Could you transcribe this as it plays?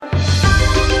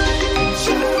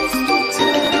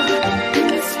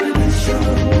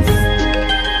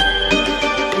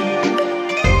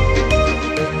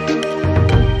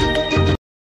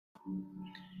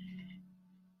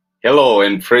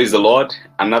And praise the Lord,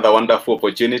 another wonderful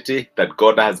opportunity that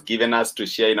God has given us to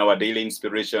share in our daily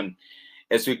inspiration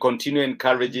as we continue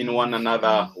encouraging one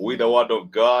another with the word of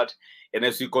God, and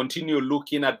as we continue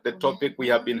looking at the topic we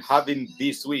have been having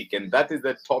this week, and that is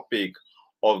the topic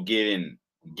of giving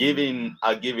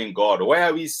a giving God. Why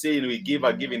are we saying we give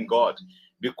a giving God?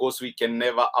 Because we can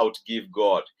never outgive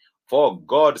God. For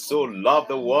God so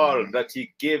loved the world that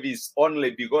he gave his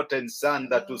only begotten Son,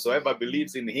 that whosoever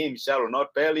believes in him shall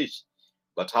not perish,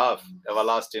 but have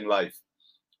everlasting life.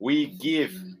 We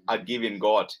give a giving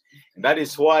God. And that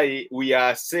is why we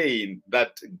are saying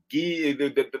that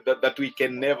that we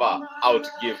can never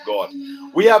outgive God.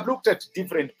 We have looked at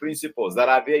different principles that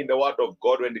are there in the Word of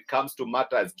God when it comes to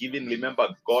matters giving. Remember,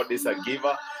 God is a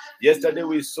giver. Yesterday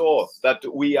we saw that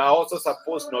we are also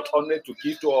supposed not only to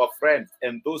give to our friends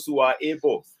and those who are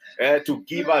able to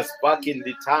give us back in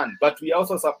return, but we are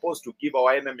also supposed to give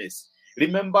our enemies.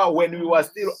 Remember, when we were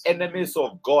still enemies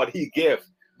of God, he gave.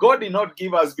 God did not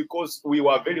give us because we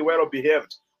were very well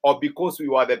behaved or because we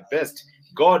were the best.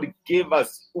 God gave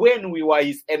us when we were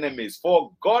his enemies.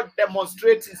 For God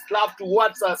demonstrates his love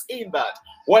towards us in that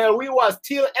while we were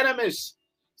still enemies,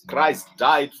 Christ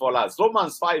died for us.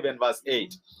 Romans 5 and verse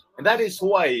 8. And that is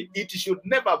why it should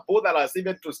never bother us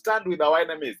even to stand with our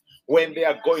enemies when they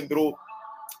are going through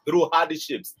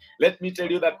hardships. Let me tell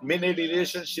you that many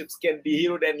relationships can be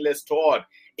healed and restored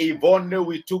if only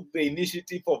we took the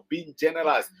initiative of being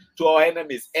generous to our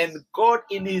enemies. And God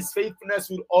in his faithfulness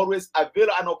will always avail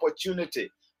an opportunity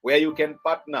where you can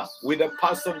partner with a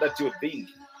person that you think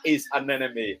is an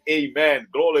enemy. Amen.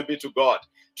 Glory be to God.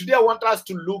 Today I want us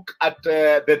to look at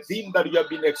the theme that we have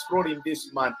been exploring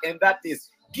this month, and that is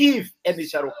give and it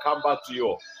shall come back to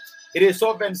you. It is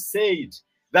often said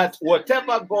that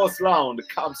whatever goes round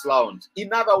comes round.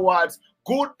 In other words,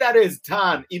 good that is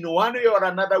done in one way or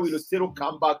another will still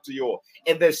come back to you.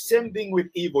 And the same thing with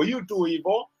evil. You do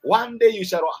evil, one day you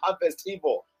shall harvest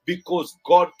evil, because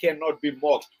God cannot be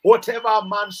mocked. Whatever a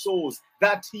man sows,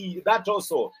 that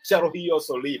also shall he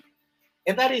also reap.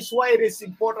 And that is why it is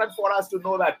important for us to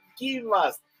know that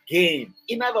givers gain.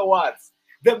 In other words,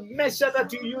 the measure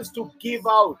that you use to give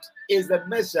out is the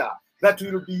measure that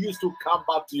will be used to come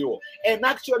back to you. And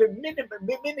actually,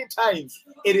 many times,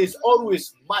 it is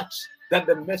always much than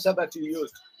the measure that you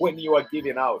used when you are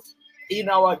giving out. In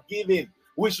our giving,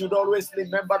 we should always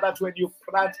remember that when you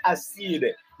plant a seed,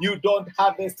 you don't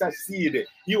harvest a seed.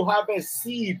 You harvest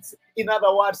seeds. In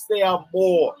other words, they are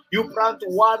more. You plant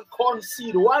one corn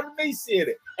seed, one maize seed,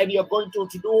 and you're going to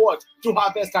do what? To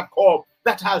harvest a crop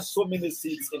that has so many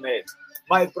seeds in it.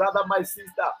 My brother, my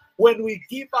sister, when we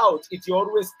give out, it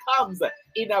always comes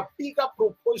in a bigger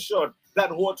proportion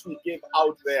than what we give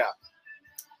out there.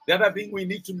 The other thing we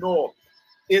need to know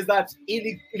is that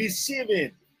in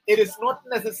receiving, it is not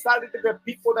necessarily the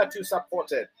people that you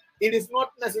supported. It is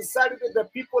not necessarily the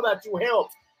people that you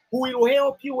helped who will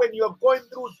help you when you are going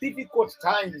through difficult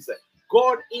times.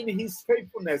 God, in his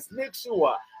faithfulness, makes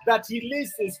sure that he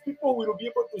listens. People will be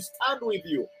able to stand with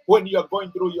you when you are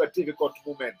going through your difficult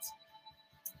moments.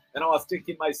 And I was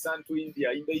taking my son to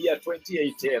India in the year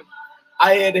 2018.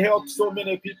 I had helped so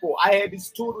many people. I had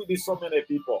stood with so many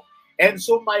people. And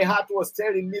so my heart was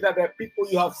telling me that the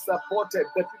people you have supported,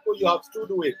 the people you have stood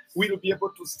with, will be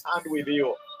able to stand with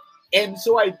you. And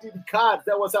so I did cards.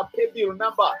 There was a paybill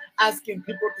number asking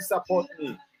people to support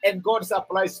me. And God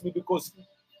surprised me because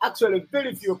actually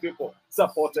very few people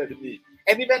supported me.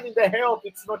 And even in the help,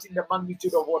 it's not in the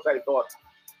magnitude of what I thought.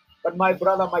 But my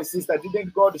brother, my sister,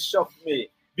 didn't God shock me?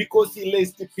 Because he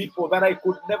raised people that I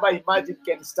could never imagine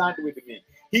can stand with me.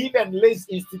 He even raised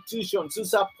institutions to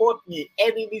support me.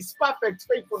 And in his perfect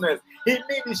faithfulness, he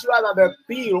made sure that the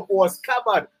bill was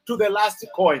covered to the last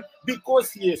coin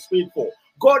because he is faithful.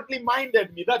 God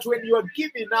reminded me that when you are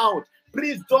giving out,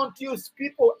 please don't use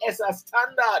people as a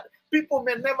standard. People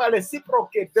may never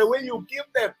reciprocate the way you give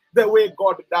them, the way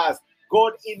God does.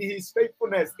 God in his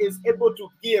faithfulness is able to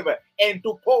give and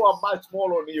to pour much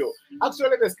more on you.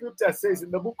 Actually, the scripture says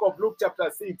in the book of Luke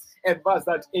chapter 6 and verse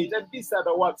 8, and these are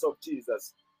the words of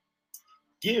Jesus.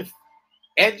 Give,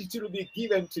 and it will be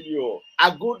given to you.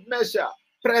 A good measure,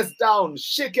 pressed down,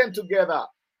 shaken together,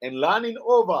 and running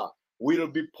over will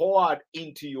be poured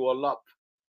into your lap.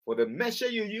 For the measure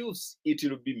you use, it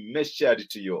will be measured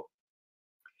to you.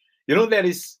 You know, there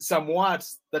is some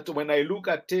words that when I look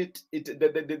at it,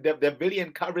 they're very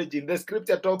encouraging. The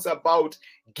scripture talks about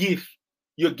give.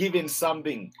 You're giving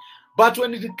something. But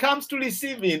when it comes to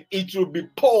receiving, it will be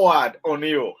poured on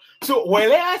you. So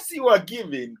whereas you are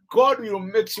giving, God will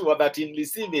make sure that in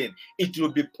receiving, it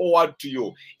will be poured to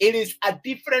you. It is a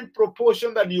different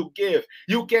proportion than you give.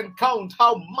 You can count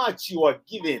how much you are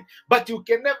giving, but you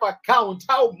can never count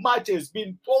how much has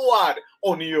been poured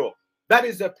on you. That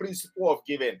is the principle of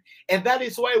giving. And that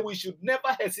is why we should never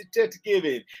hesitate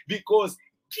giving, because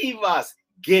givers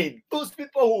gain. Those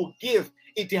people who give,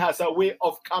 it has a way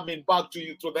of coming back to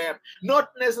you, to them, not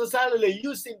necessarily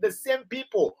using the same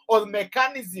people or the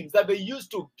mechanisms that they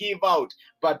used to give out,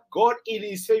 but God in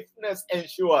his faithfulness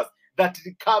ensures that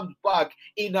it comes back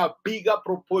in a bigger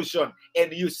proportion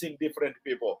and using different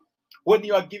people. When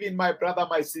you are giving, my brother,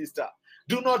 my sister,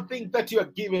 do not think that you are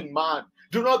giving man.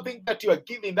 Do not think that you are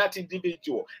giving that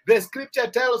individual. The scripture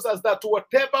tells us that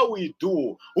whatever we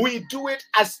do it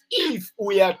as if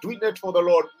we are doing it for the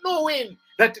Lord, knowing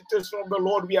that it is from the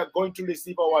Lord we are going to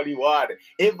receive our reward.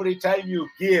 Every time you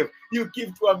give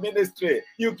to a ministry,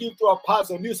 you give to a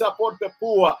person, you support the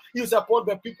poor, you support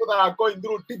the people that are going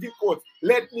through difficult.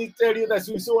 Let me tell you, as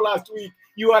we saw last week,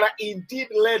 you are indeed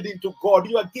led into God.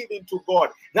 You are giving to God.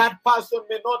 That person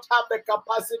may not have the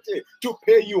capacity to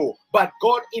pay you, but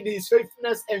God in his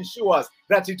faithfulness ensures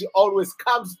that it always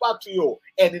comes back to you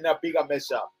and in a bigger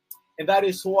measure. And that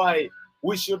is why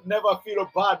we should never feel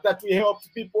bad that we helped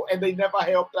people and they never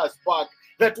helped us back,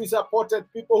 that we supported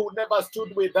people who never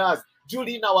stood with us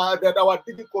during our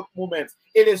difficult moments.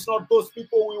 It is not those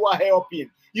people we were helping.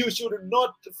 You should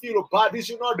not feel bad. You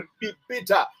should not be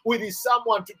bitter with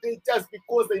someone today just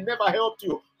because they never helped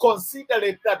you. Consider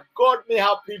it that God may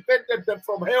have prevented them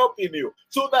from helping you,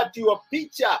 so that your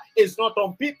picture is not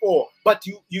on people, but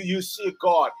you see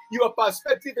God. Your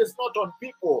perspective is not on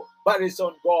people, but it's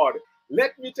on God.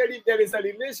 Let me tell you, there is a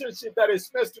relationship that is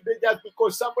messed today just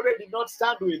because somebody did not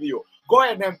stand with you. Go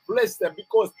and bless them,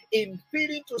 because in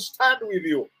failing to stand with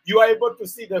you, you are able to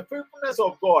see the faithfulness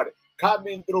of God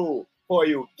coming through for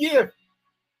you. Give,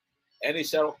 and it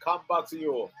shall come back to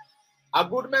you. A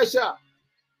good measure,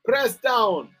 pressed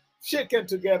down, shaken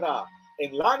together,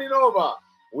 and running over,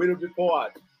 will be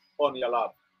poured on your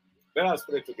lap. Let us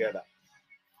pray together.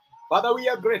 Father, we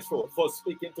are grateful for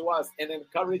speaking to us and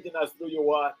encouraging us through your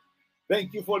word.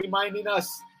 Thank you for reminding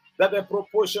us that the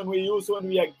proportion we use when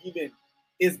we are giving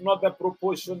is not the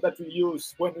proportion that we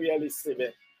use when we are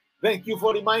receiving. Thank you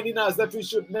for reminding us that we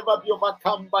should never be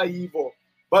overcome by evil,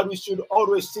 but we should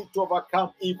always seek to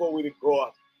overcome evil with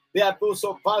God. There are those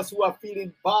of us who are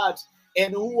feeling bad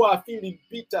and who are feeling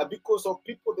bitter because of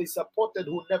people they supported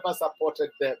who never supported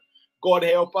them. God,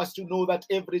 help us to know that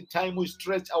every time we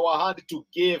stretch our hand to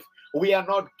give, we are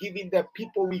not giving the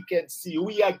people we can see.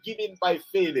 We are giving by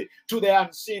faith to the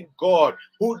unseen God,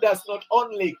 who does not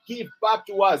only give back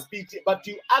to us, but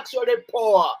you actually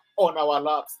pour on our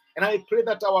laps. And I pray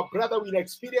that our brother will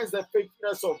experience the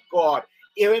faithfulness of God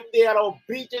if they are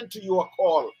obedient to your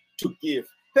call to give.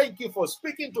 Thank you for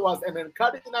speaking to us and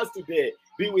encouraging us today.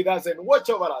 Be with us and watch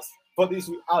over us. For this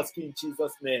we ask in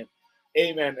Jesus' name.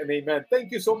 Amen and amen.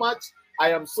 Thank you so much.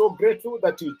 I am so grateful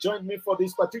that you joined me for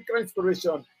this particular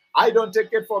inspiration. I don't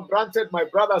take it for granted, my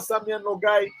brother Samian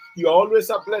Nogai. You are always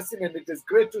a blessing, and it is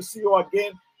great to see you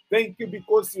again. Thank you,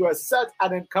 because you are such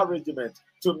an encouragement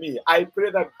to me. I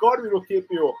pray that God will keep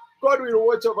you, God will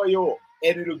watch over you,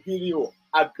 and He will give you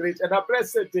a great and a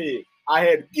blessed day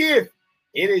ahead. Give,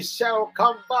 it shall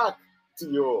come back to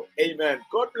you. Amen.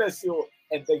 God bless you,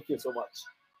 and thank you so much.